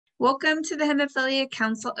Welcome to the Hemophilia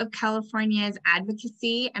Council of California's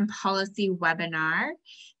Advocacy and Policy webinar.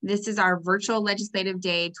 This is our virtual Legislative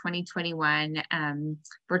Day 2021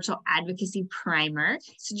 virtual advocacy primer.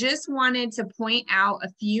 So just wanted to point out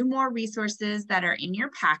a few more resources that are in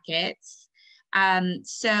your packets.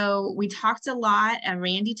 So we talked a lot,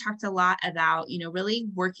 Randy talked a lot about, really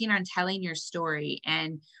working on telling your story.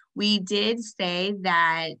 And we did say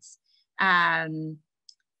that,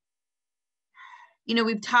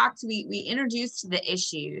 we introduced the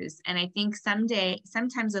issues, and I think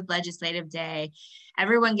sometimes with Legislative Day,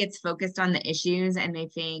 everyone gets focused on the issues and they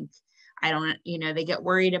think, they get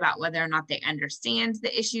worried about whether or not they understand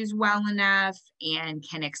the issues well enough and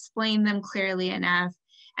can explain them clearly enough.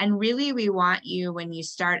 And really, we want you, when you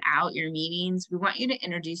start out your meetings, we want you to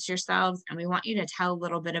introduce yourselves and we want you to tell a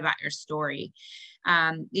little bit about your story,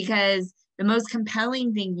 because the most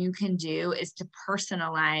compelling thing you can do is to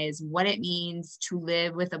personalize what it means to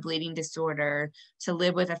live with a bleeding disorder, to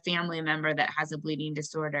live with a family member that has a bleeding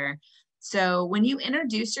disorder. So when you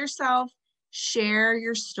introduce yourself, share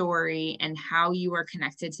your story and how you are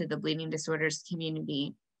connected to the bleeding disorders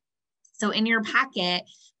community. So in your packet,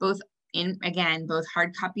 both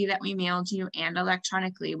hard copy that we mailed you and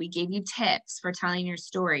electronically, we gave you tips for telling your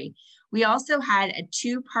story. We also had a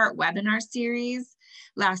 2-part webinar series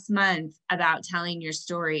last month about telling your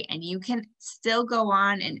story, and you can still go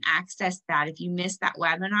on and access that. If you missed that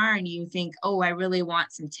webinar and you think, oh, I really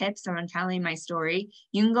want some tips on telling my story,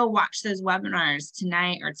 you can go watch those webinars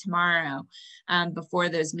tonight or tomorrow before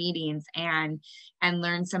those meetings and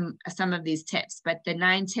learn some of these tips. But the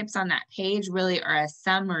 9 tips on that page really are a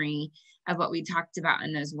summary of what we talked about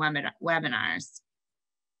in those webinars.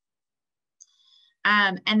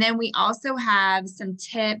 And then we also have some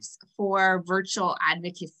tips for virtual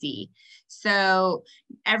advocacy. So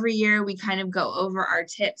every year we kind of go over our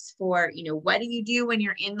tips for, what do you do when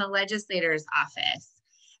you're in the legislator's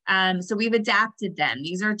office? So we've adapted them.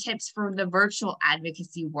 These are tips for the virtual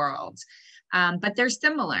advocacy world, but they're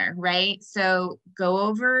similar, right? So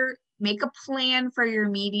make a plan for your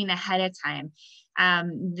meeting ahead of time.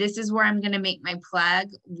 This is where I'm going to make my plug.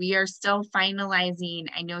 We are still finalizing.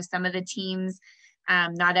 I know some of the teams,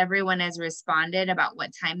 not everyone has responded about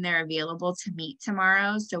what time they're available to meet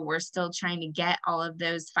tomorrow. So we're still trying to get all of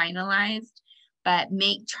those finalized, but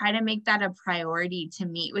try to make that a priority to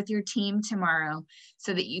meet with your team tomorrow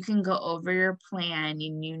so that you can go over your plan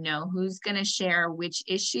and you know who's going to share which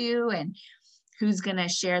issue and who's going to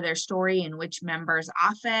share their story in which member's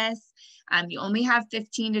office. You only have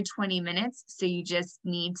 15 to 20 minutes, so you just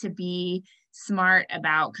need to be smart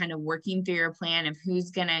about kind of working through your plan of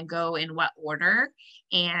who's going to go in what order.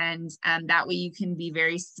 And that way you can be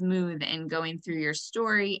very smooth in going through your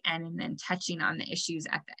story and then touching on the issues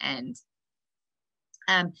at the end.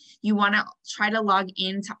 You want to try to log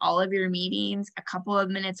into all of your meetings a couple of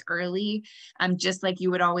minutes early, just like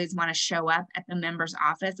you would always want to show up at the member's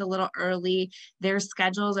office a little early. Their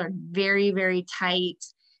schedules are very, very tight.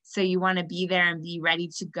 So you want to be there and be ready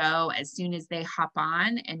to go as soon as they hop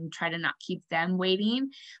on and try to not keep them waiting.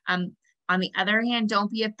 On the other hand,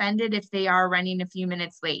 don't be offended if they are running a few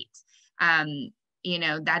minutes late.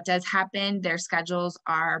 That does happen. Their schedules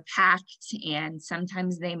are packed and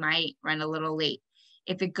sometimes they might run a little late.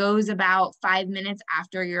 If it goes about 5 minutes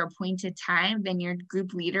after your appointed time, then your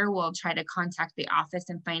group leader will try to contact the office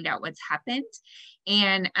and find out what's happened.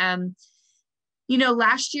 And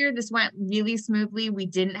last year this went really smoothly. We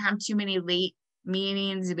didn't have too many late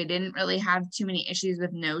meetings. We didn't really have too many issues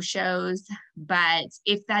with no-shows. But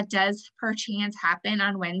if that does perchance happen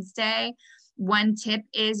on Wednesday, one tip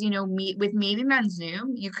is, meeting on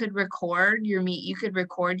Zoom, you could record your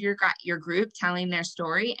group telling their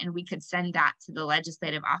story, and we could send that to the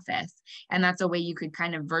legislative office. And that's a way you could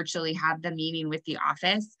kind of virtually have the meeting with the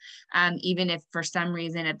office, even if for some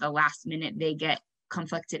reason at the last minute they get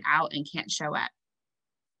conflicted out and can't show up.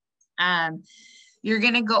 You're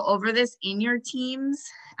going to go over this in your teams,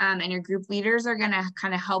 and your group leaders are going to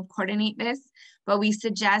kind of help coordinate this. But we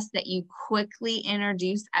suggest that you quickly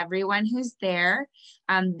introduce everyone who's there.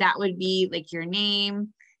 That would be like your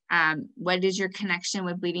name. What is your connection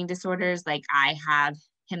with bleeding disorders? Like, I have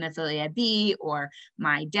hemophilia B, or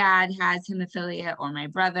my dad has hemophilia, or my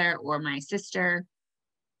brother, or my sister.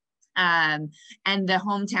 And the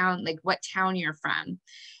hometown, like what town you're from.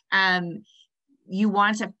 You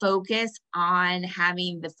want to focus on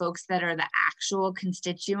having the folks that are the actual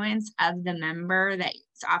constituents of the member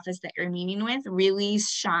office that you're meeting with really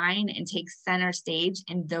shine and take center stage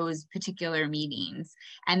in those particular meetings.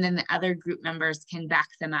 And then the other group members can back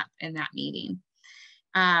them up in that meeting.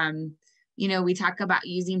 We talk about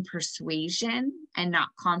using persuasion and not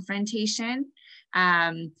confrontation.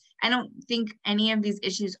 I don't think any of these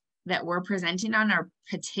issues that we're presenting on are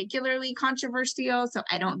particularly controversial, so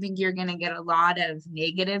I don't think you're going to get a lot of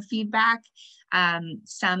negative feedback.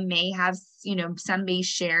 Some may have, some may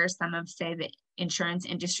share some of, say, the insurance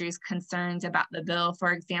industry's concerns about the bill,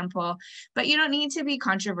 for example, but you don't need to be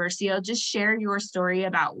controversial. Just share your story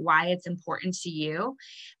about why it's important to you.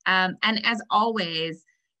 And as always,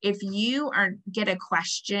 if you get a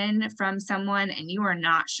question from someone and you are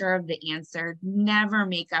not sure of the answer, never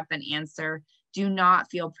make up an answer. Do not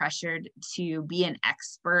feel pressured to be an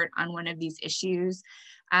expert on one of these issues.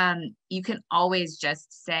 You can always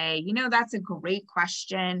just say, that's a great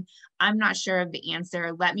question. I'm not sure of the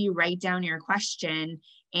answer. Let me write down your question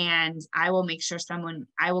and I will make sure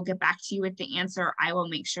I will get back to you with the answer. I will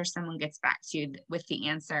make sure someone gets back to you with the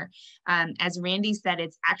answer. As Randy said,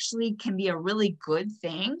 it's actually can be a really good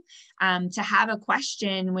thing to have a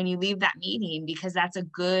question when you leave that meeting, because that's a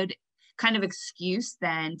good kind of excuse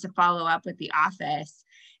then to follow up with the office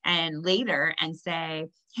and later and say,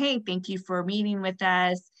 hey, thank you for meeting with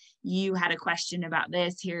us. You had a question about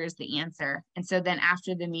this, here's the answer. And so then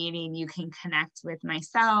after the meeting, you can connect with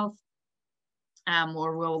myself,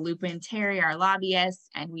 or we'll loop in Terry, our lobbyist,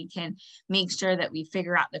 and we can make sure that we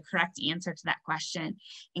figure out the correct answer to that question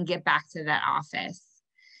and get back to that office.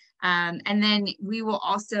 And then we will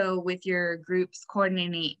also, with your groups,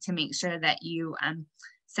 coordinate to make sure that you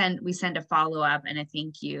we send a follow-up and a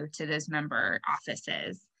thank you to those member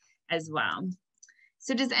offices as well.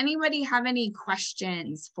 So does anybody have any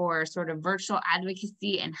questions for sort of virtual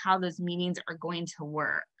advocacy and how those meetings are going to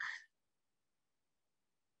work?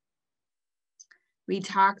 We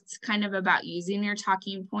talked kind of about using your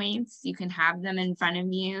talking points. You can have them in front of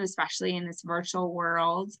you, especially in this virtual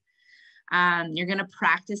world. You're going to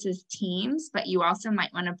practice as teams, but you also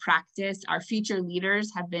might want to practice. Our future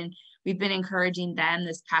leaders we've been encouraging them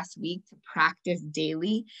this past week to practice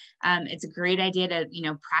daily. It's a great idea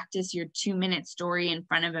to, practice your 2-minute story in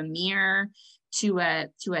front of a mirror to a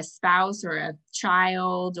spouse or a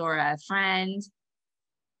child or a friend.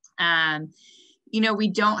 We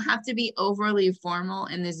don't have to be overly formal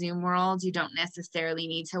in the Zoom world. You don't necessarily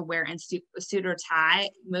need to wear a suit or tie.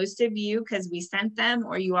 Most of you, because we sent them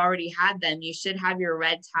or you already had them, you should have your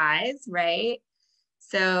red ties, right?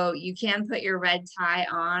 So you can put your red tie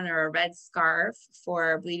on or a red scarf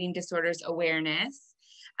for Bleeding Disorders Awareness.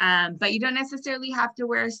 But you don't necessarily have to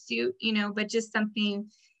wear a suit, but just something,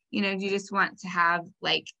 you just want to have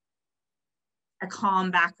like a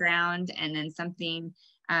calm background and then something,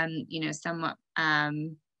 somewhat,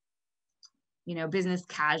 business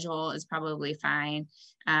casual is probably fine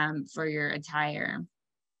for your attire.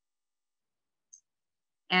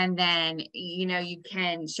 And then, you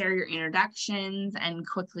can share your introductions and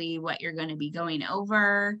quickly what you're going to be going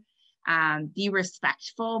over. Be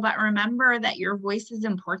respectful, but remember that your voice is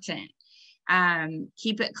important.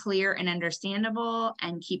 Keep it clear and understandable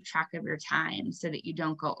and keep track of your time so that you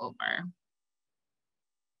don't go over.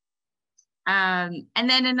 And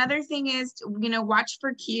then another thing is, watch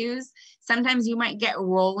for cues. Sometimes you might get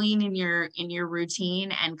rolling in your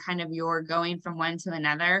routine and kind of you're going from one to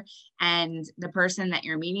another, and the person that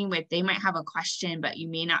you're meeting with, they might have a question, but you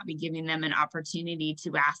may not be giving them an opportunity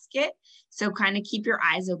to ask it. So kind of keep your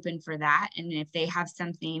eyes open for that. And if they have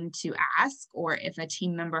something to ask, or if a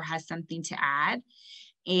team member has something to add,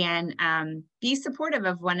 and be supportive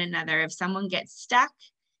of one another. If someone gets stuck,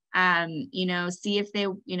 see if they,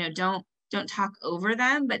 don't talk over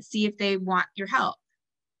them, but see if they want your help.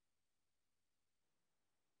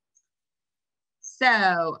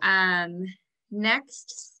 So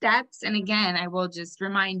next steps, and again, I will just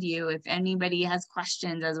remind you, if anybody has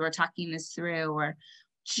questions as we're talking this through, we're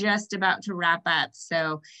just about to wrap up.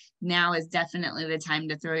 So now is definitely the time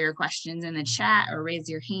to throw your questions in the chat or raise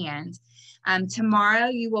your hand. Tomorrow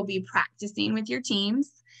you will be practicing with your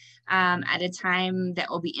teams. At a time that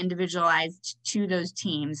will be individualized to those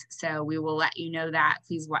teams. So we will let you know that.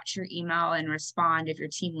 Please watch your email and respond if your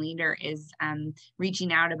team leader is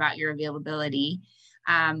reaching out about your availability.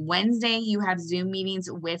 Wednesday, you have Zoom meetings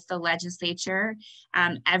with the legislature.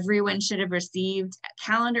 Everyone should have received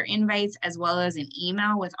calendar invites as well as an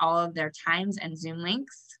email with all of their times and Zoom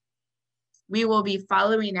links. We will be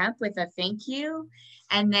following up with a thank you.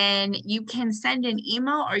 And then you can send an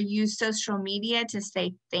email or use social media to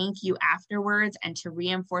say thank you afterwards and to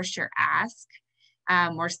reinforce your ask.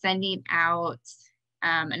 We're sending out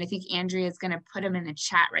And I think Andrea is going to put them in the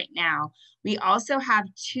chat right now. We also have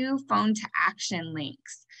 2 phone to action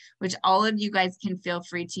links, which all of you guys can feel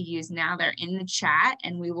free to use now. They're in the chat,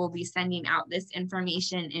 and we will be sending out this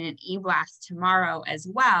information in an e-blast tomorrow as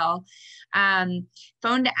well.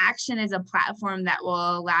 Phone to action is a platform that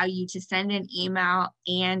will allow you to send an email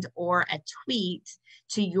and or a tweet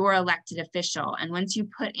to your elected official. And once you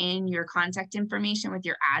put in your contact information with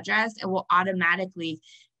your address, it will automatically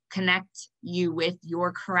connect you with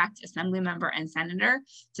your correct assembly member and senator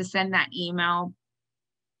to send that email.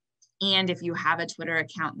 And if you have a Twitter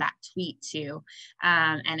account, that tweet too.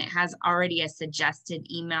 And it has already a suggested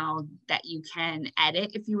email that you can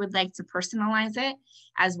edit if you would like to personalize it,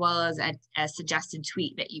 as well as a suggested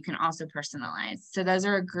tweet that you can also personalize. So those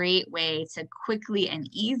are a great way to quickly and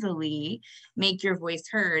easily make your voice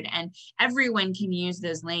heard. And everyone can use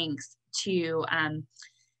those links to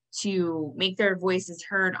make their voices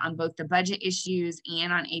heard on both the budget issues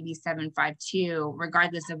and on AB 752,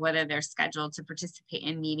 regardless of whether they're scheduled to participate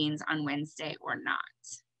in meetings on Wednesday or not.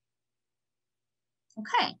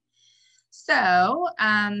 Okay, so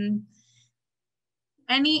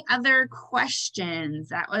any other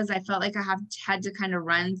questions? I felt like I had to kind of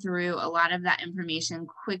run through a lot of that information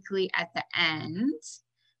quickly at the end.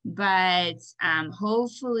 But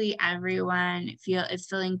hopefully everyone is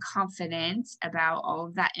feeling confident about all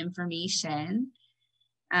of that information.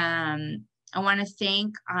 I want to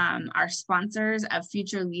thank our sponsors of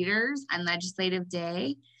Future Leaders and Legislative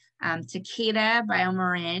Day, Takeda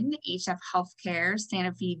BioMarin, HF Healthcare,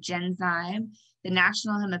 Sanofi Genzyme, the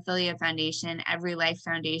National Hemophilia Foundation, Every Life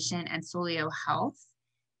Foundation, and Solio Health,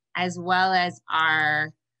 as well as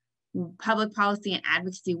our Public Policy and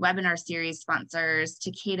Advocacy webinar series sponsors,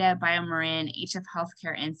 Takeda, BioMarin, HF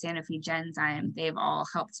Healthcare, and Sanofi Genzyme. They've all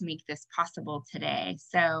helped make this possible today.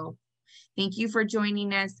 So thank you for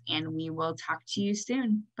joining us, and we will talk to you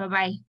soon. Bye-bye.